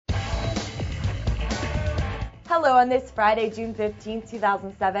Hello on this Friday, June 15,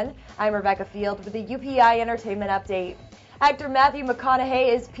 2007. I'm Rebecca Field with the UPI Entertainment Update. Actor Matthew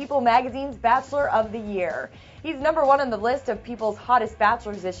McConaughey is People Magazine's Bachelor of the Year. He's number one on the list of People's Hottest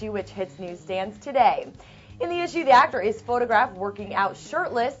Bachelors issue, which hits newsstands today. In the issue, the actor is photographed working out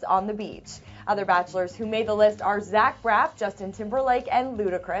shirtless on the beach. Other bachelors who made the list are Zach Braff, Justin Timberlake, and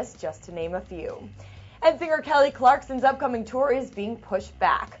Ludacris, just to name a few. And singer Kelly Clarkson's upcoming tour is being pushed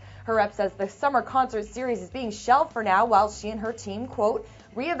back. Her rep says the summer concert series is being shelved for now while she and her team, quote,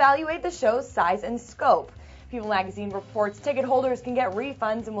 reevaluate the show's size and scope. People Magazine reports ticket holders can get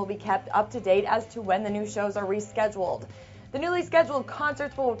refunds and will be kept up to date as to when the new shows are rescheduled. The newly scheduled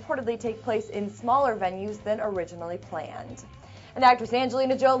concerts will reportedly take place in smaller venues than originally planned. And actress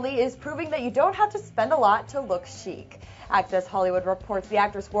Angelina Jolie is proving that you don't have to spend a lot to look chic. Access Hollywood reports the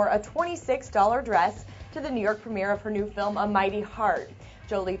actress wore a $26 dress to the New York premiere of her new film, A Mighty Heart.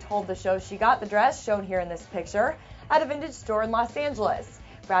 Jolie told the show she got the dress, shown here in this picture, at a vintage store in Los Angeles.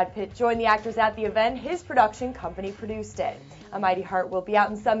 Brad Pitt joined the actors at the event. His production company produced it. A Mighty Heart will be out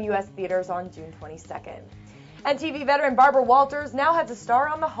in some U.S. theaters on June 22nd. And TV veteran Barbara Walters now has a star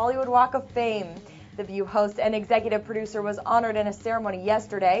on the Hollywood Walk of Fame. The View host and executive producer was honored in a ceremony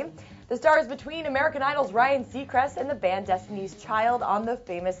yesterday. The stars between American Idol's Ryan Seacrest and the band Destiny's Child on the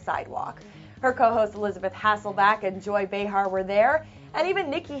famous sidewalk. Her co-hosts Elizabeth Hasselbeck and Joy Behar were there, and even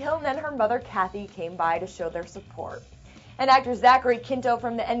Nikki Hilton and her mother Kathy came by to show their support. And actor Zachary Quinto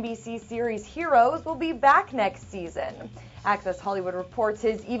from the NBC series Heroes will be back next season. Access Hollywood reports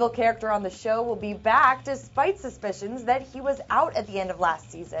his evil character on the show will be back despite suspicions that he was out at the end of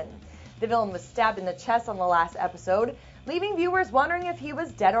last season. The villain was stabbed in the chest on the last episode, leaving viewers wondering if he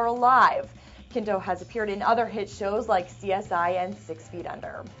was dead or alive. Quinto has appeared in other hit shows like CSI and 6 Feet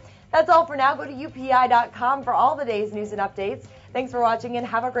Under. That's all for now. Go to UPI.com for all the day's news and updates. Thanks for watching and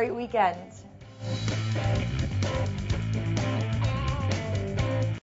have a great weekend.